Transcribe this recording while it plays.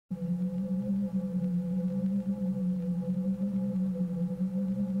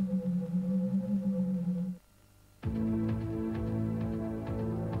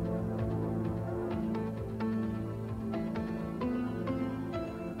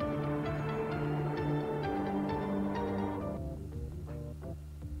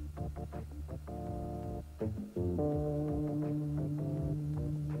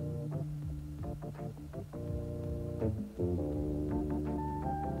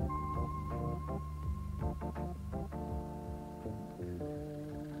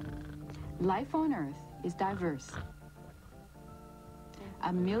Life on Earth is diverse.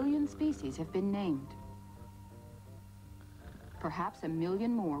 1 million species have been named. Perhaps 1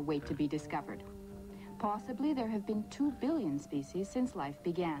 million more wait to be discovered. Possibly there have been 2 billion species since life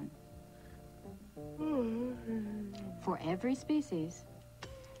began. For every species,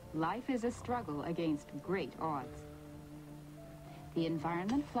 life is a struggle against great odds. The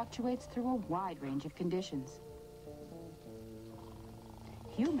environment fluctuates through a wide range of conditions.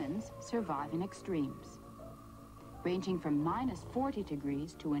 Humans survive in extremes, ranging from -40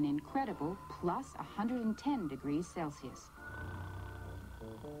 degrees to an incredible +110 degrees Celsius.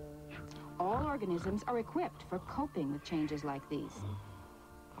 All organisms are equipped for coping with changes like these.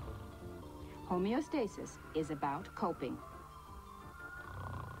 Homeostasis is about coping.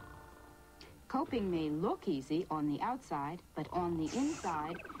 Coping may look easy on the outside, but on the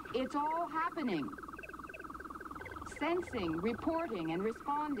inside, it's all happening. Sensing, reporting, and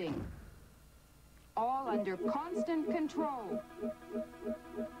responding, all under constant control.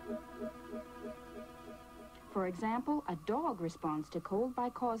 For example, a dog responds to cold by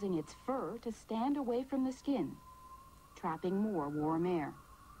causing its fur to stand away from the skin, trapping more warm air.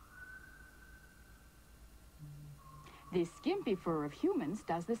 The skimpy fur of humans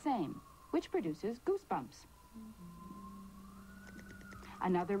does the same, which produces goosebumps.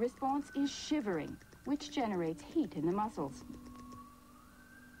 Another response is shivering, which generates heat in the muscles.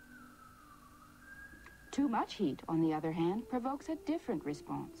 Too much heat, on the other hand, provokes a different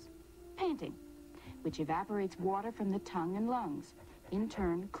response, panting, which evaporates water from the tongue and lungs, in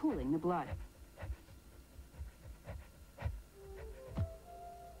turn cooling the blood.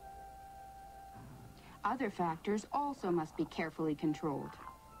 Other factors also must be carefully controlled.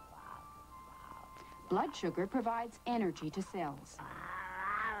 Blood sugar provides energy to cells.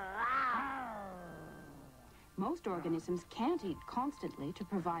 Most organisms can't eat constantly to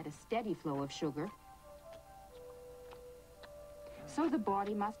provide a steady flow of sugar. So the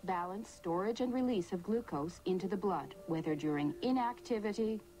body must balance storage and release of glucose into the blood, whether during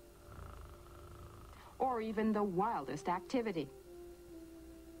inactivity or even the wildest activity.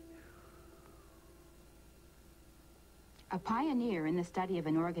 A pioneer in the study of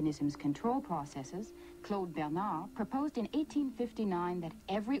an organism's control processes, Claude Bernard, proposed in 1859 that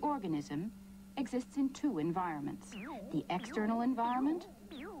every organism exists in 2 environments, the external environment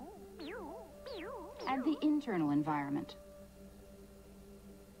and the internal environment.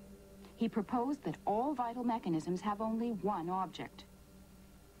 He proposed that all vital mechanisms have only one object: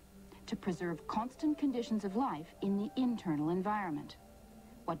 to preserve constant conditions of life in the internal environment,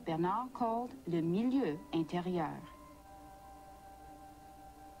 what Bernard called le milieu intérieur.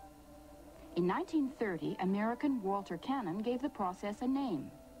 In 1930, American Walter Cannon gave the process a name: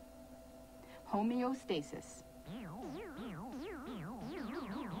 homeostasis.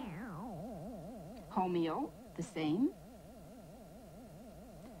 Homeo, the same.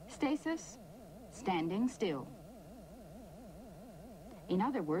 Stasis, standing still. In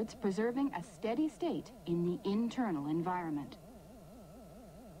other words, preserving a steady state in the internal environment.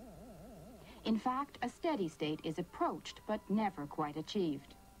 In fact, a steady state is approached but never quite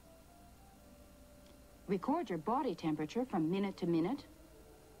achieved. Record your body temperature from minute to minute,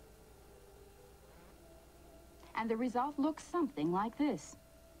 and the result looks something like this.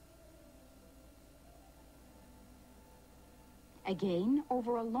 Again,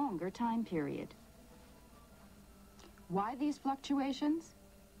 over a longer time period. Why these fluctuations?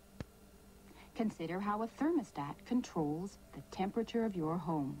 Consider how a thermostat controls the temperature of your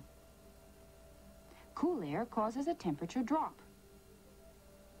home. Cool air causes a temperature drop.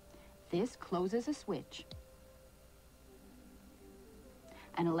 This closes a switch.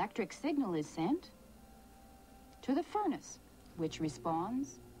 An electric signal is sent to the furnace, which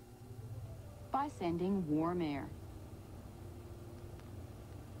responds by sending warm air.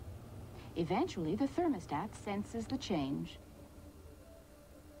 Eventually, the thermostat senses the change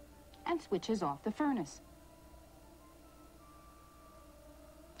and switches off the furnace.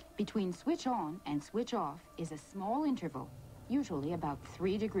 Between switch on and switch off is a small interval, usually about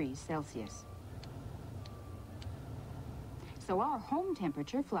 3 degrees Celsius. So our home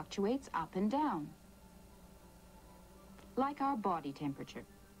temperature fluctuates up and down, like our body temperature.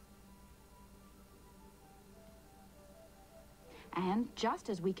 And just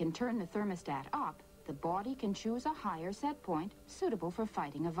as we can turn the thermostat up, the body can choose a higher set point suitable for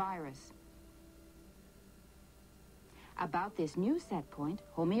fighting a virus. About this new set point,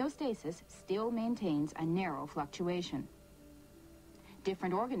 homeostasis still maintains a narrow fluctuation.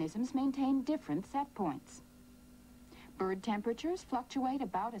 Different organisms maintain different set points. Bird temperatures fluctuate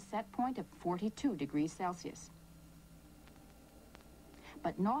about a set point of 42 degrees Celsius.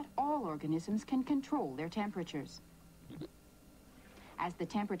 But not all organisms can control their temperatures. As the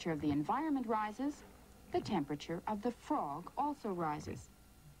temperature of the environment rises, the temperature of the frog also rises.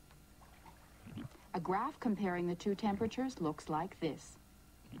 A graph comparing the two temperatures looks like this.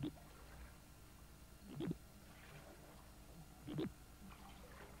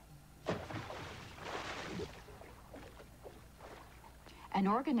 An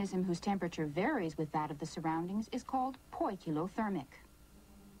organism whose temperature varies with that of the surroundings is called poikilothermic.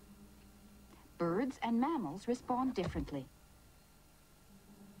 Birds and mammals respond differently.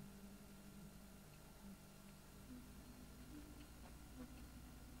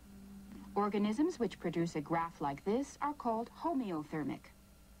 Organisms which produce a graph like this are called homeothermic.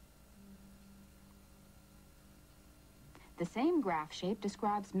 The same graph shape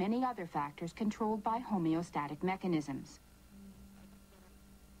describes many other factors controlled by homeostatic mechanisms.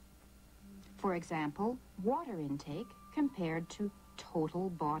 For example, water intake compared to total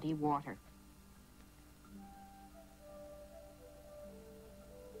body water.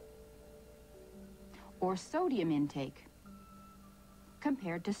 Or sodium intake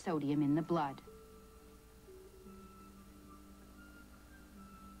compared to sodium in the blood.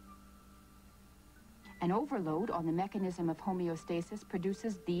 An overload on the mechanism of homeostasis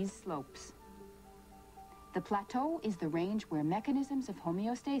produces these slopes. The plateau is the range where mechanisms of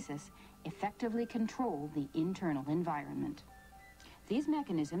homeostasis effectively control the internal environment. These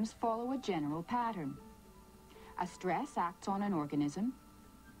mechanisms follow a general pattern. A stress acts on an organism.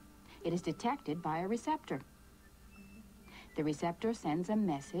 It is detected by a receptor. The receptor sends a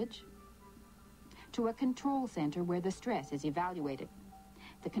message to a control center where the stress is evaluated.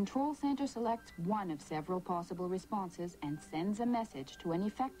 The control center selects one of several possible responses and sends a message to an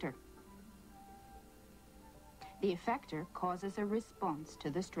effector. The effector causes a response to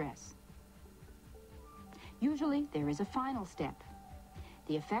the stress. Usually, there is a final step.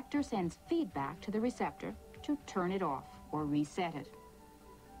 The effector sends feedback to the receptor to turn it off or reset it.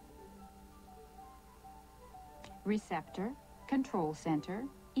 Receptor, control center,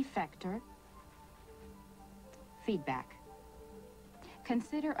 effector, feedback.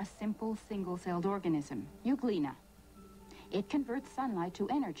 Consider a simple single-celled organism, Euglena. It converts sunlight to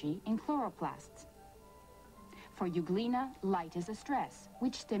energy in chloroplasts. For Euglena, light is a stress,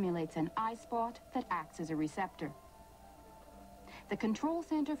 which stimulates an eye spot that acts as a receptor. The control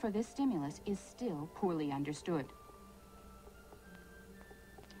center for this stimulus is still poorly understood.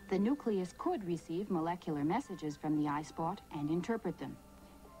 The nucleus could receive molecular messages from the eye spot and interpret them.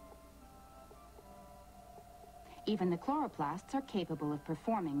 Even the chloroplasts are capable of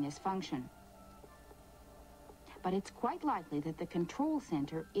performing this function. But it's quite likely that the control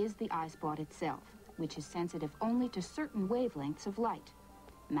center is the eye spot itself, which is sensitive only to certain wavelengths of light,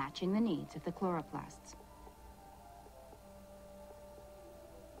 matching the needs of the chloroplasts.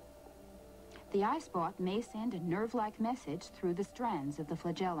 The eye spot may send a nerve-like message through the strands of the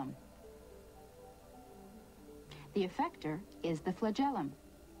flagellum. The effector is the flagellum,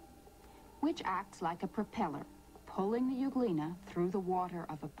 which acts like a propeller, pulling the Euglena through the water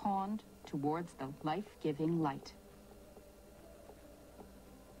of a pond towards the life-giving light.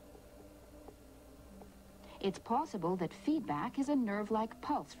 It's possible that feedback is a nerve-like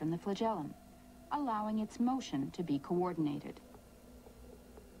pulse from the flagellum, allowing its motion to be coordinated.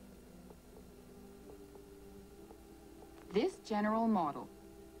 This general model,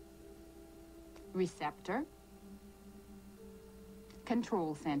 receptor,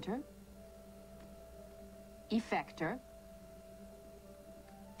 control center, effector,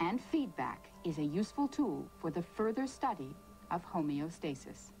 and feedback is a useful tool for the further study of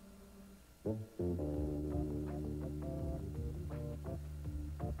homeostasis.